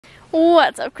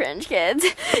What's up, Cringe Kids?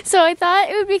 So I thought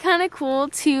it would be kind of cool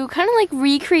to kind of like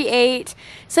recreate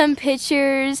some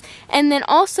pictures, and then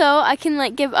also I can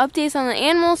like give updates on the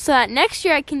animals so that next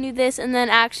year I can do this and then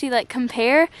actually like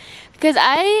compare, because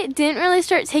I didn't really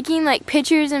start taking like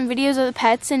pictures and videos of the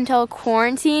pets until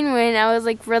quarantine when I was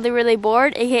like really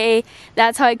bored, aka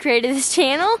that's how I created this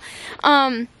channel.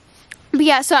 But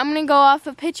yeah, so I'm going to go off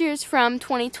of pictures from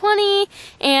 2020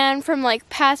 and from like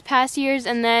past years,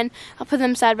 and then I'll put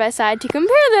them side by side to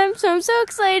compare them. So I'm so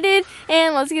excited,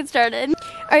 and let's get started.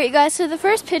 Alright guys, so the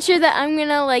first picture that I'm going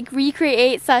to like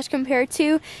recreate / compare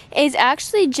to is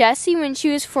actually Jessie when she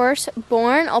was first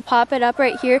born. I'll pop it up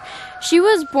right here. She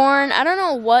was born, I don't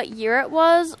know what year it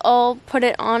was. I'll put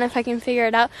it on if I can figure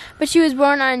it out. But she was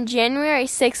born on January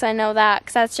 6th, I know that,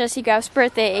 because that's Jessie Graff's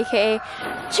birthday, aka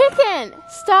Chicken!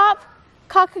 Stop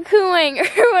cockacooing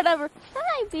or whatever.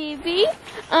 Hi, baby.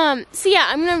 So yeah,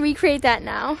 I'm gonna recreate that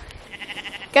now.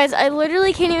 Guys, I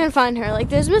literally can't even find her. Like,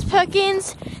 there's Miss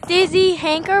Perkins, Daisy,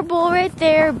 Hank, our bull right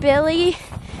there, Billy.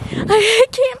 I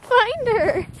can't find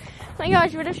her. Oh my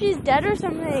gosh, what if she's dead or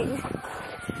something?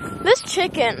 This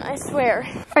chicken, I swear.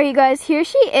 Alright, you guys, here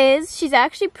she is. She's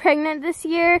actually pregnant this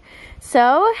year.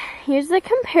 So, here's the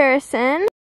comparison.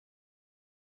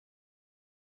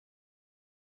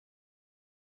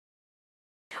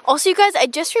 Also, you guys, I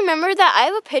just remembered that I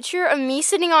have a picture of me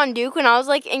sitting on Duke when I was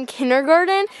like in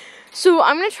kindergarten. So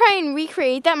I'm gonna try and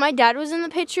recreate that. My dad was in the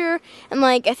picture, and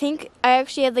like I think I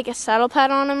actually had like a saddle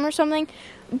pad on him or something.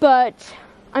 But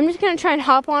I'm just gonna try and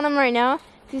hop on him right now.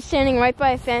 He's standing right by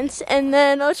a fence, and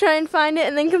then I'll try and find it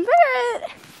and then compare it.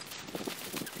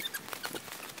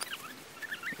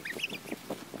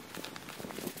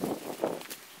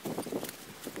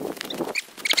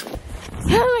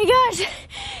 Oh my gosh,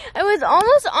 I was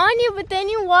almost on you, but then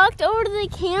you walked over to the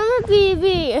camera,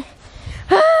 baby.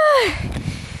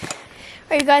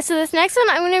 Alright guys, so this next one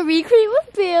I'm going to recreate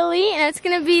with Bailey, and it's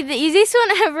going to be the easiest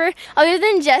one ever, other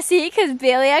than Jessie, because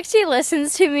Bailey actually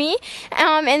listens to me.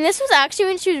 And this was actually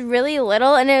when she was really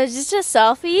little, and it was just a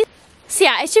selfie. So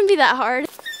yeah, it shouldn't be that hard.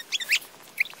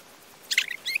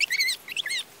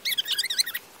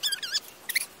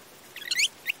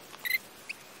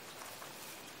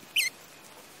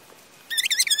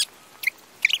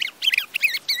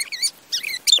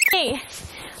 I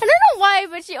don't know why,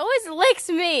 but she always licks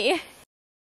me.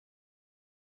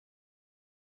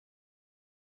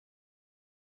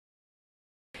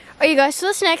 Alright, you guys, so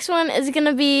this next one is going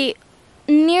to be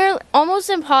almost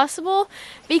impossible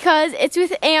because it's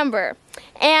with Amber.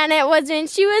 And it was when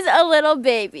she was a little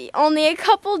baby, only a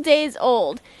couple days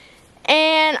old.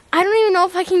 And I don't even know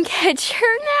if I can catch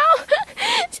her now.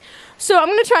 So I'm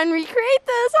going to try and recreate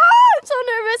this. Oh, I'm so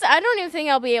nervous. I don't even think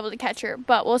I'll be able to catch her,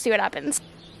 but we'll see what happens.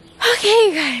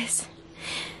 Okay, guys,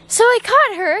 so I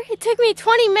caught her. It took me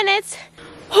 20 minutes.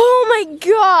 Oh my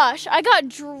gosh, I got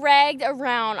dragged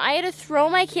around. I had to throw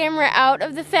my camera out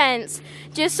of the fence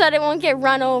just so that it won't get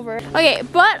run over. Okay,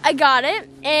 but I got it,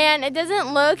 and it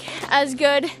doesn't look as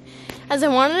good as I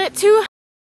wanted it to.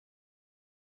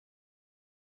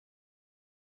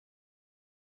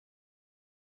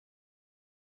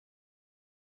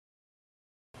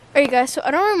 Alright guys, so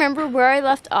I don't remember where I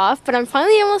left off, but I'm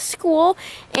finally done with school,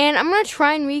 and I'm going to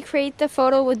try and recreate the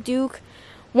photo with Duke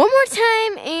one more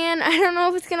time, and I don't know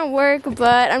if it's going to work,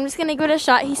 but I'm just going to give it a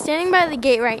shot. He's standing by the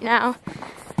gate right now,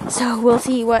 so we'll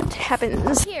see what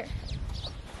happens. Here.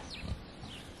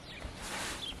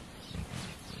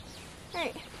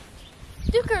 Alright.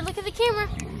 Duker, look at the camera.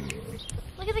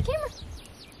 Look at the camera.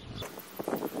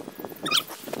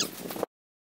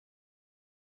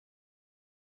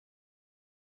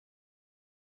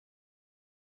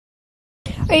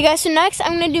 Alright guys, so next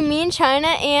I'm going to do me in China,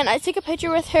 and I took a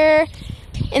picture with her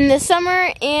in the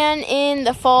summer and in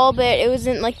the fall, but it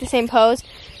wasn't like the same pose.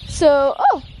 So,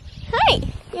 oh, hi.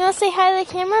 You want to say hi to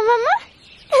the camera, Mama?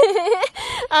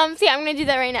 So yeah, I'm going to do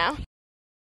that right now.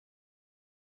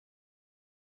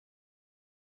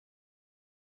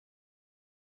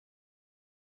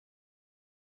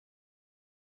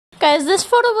 Guys, this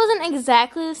photo wasn't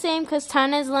exactly the same because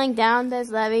Tana's laying down.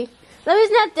 There's Levy.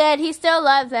 Levy's not dead. He's still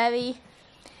alive, Levy.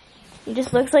 He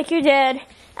just looks like you're dead.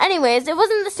 Anyways, it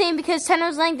wasn't the same because Tanner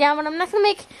was laying down, but I'm not going to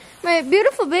make my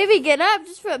beautiful baby get up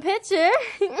just for a picture.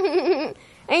 I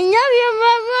love you,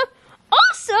 Mama.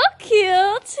 Oh, so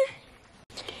cute.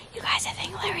 You guys, I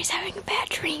think Larry's having a bad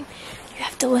dream. You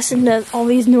have to listen to all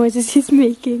these noises he's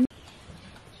making.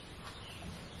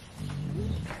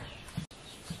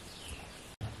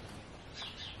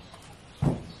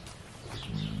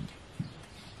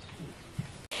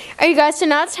 Alright guys, so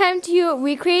now it's time to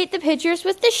recreate the pictures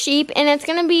with the sheep, and it's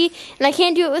going to be, and I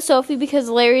can't do it with Sofie because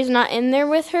Larry's not in there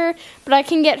with her, but I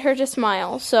can get her to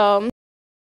smile, so.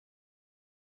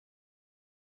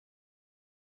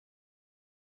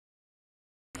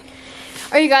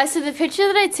 Alright guys, so the picture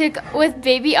that I took with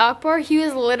baby Akbar, he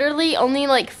was literally only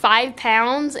like 5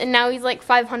 pounds, and now he's like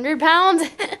 500 pounds.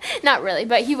 Not really,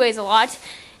 but he weighs a lot.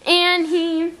 And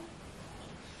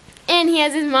he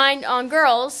has his mind on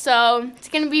girls, so it's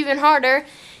going to be even harder.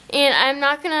 And I'm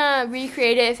not going to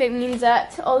recreate it if it means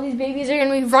that all these babies are going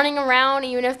to be running around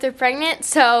even if they're pregnant.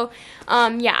 So,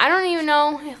 yeah, I don't even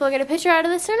know if we'll get a picture out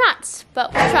of this or not,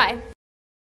 but we'll try.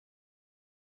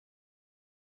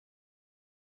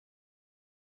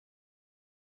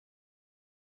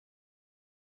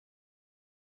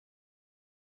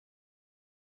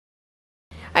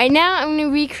 Alright, now I'm going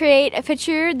to recreate a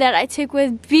picture that I took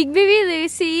with Big Baby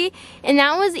Lucy, and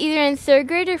that was either in 3rd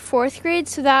grade or 4th grade,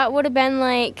 so that would have been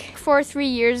like 4 or 3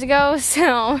 years ago,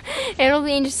 so it'll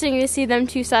be interesting to see them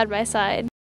two side by side.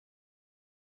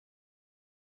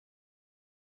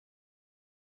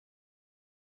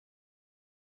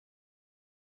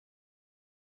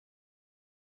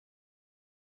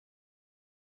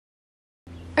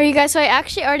 Alright guys, so I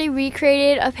actually already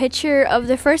recreated a picture of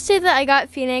the first day that I got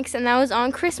Phoenix, and that was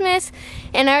on Christmas,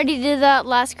 and I already did that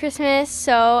last Christmas,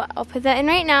 so I'll put that in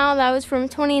right now. That was from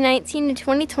 2019 to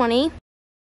 2020.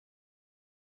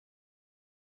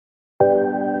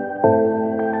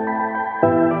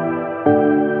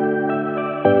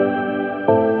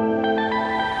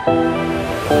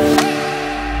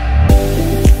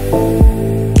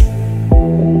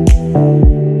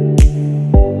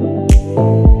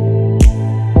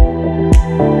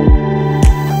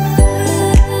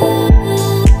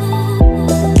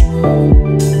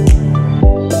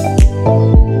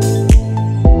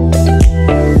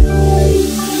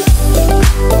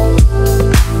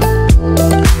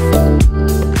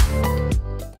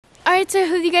 So I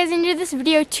hope you guys enjoyed this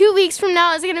video. 2 weeks from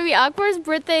now is going to be Akbar's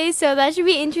birthday, so that should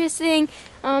be interesting.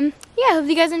 Yeah, I hope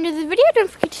you guys enjoyed this video.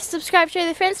 Don't forget to subscribe, share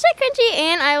with your friends, stay crunchy,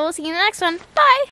 and I will see you in the next one. Bye!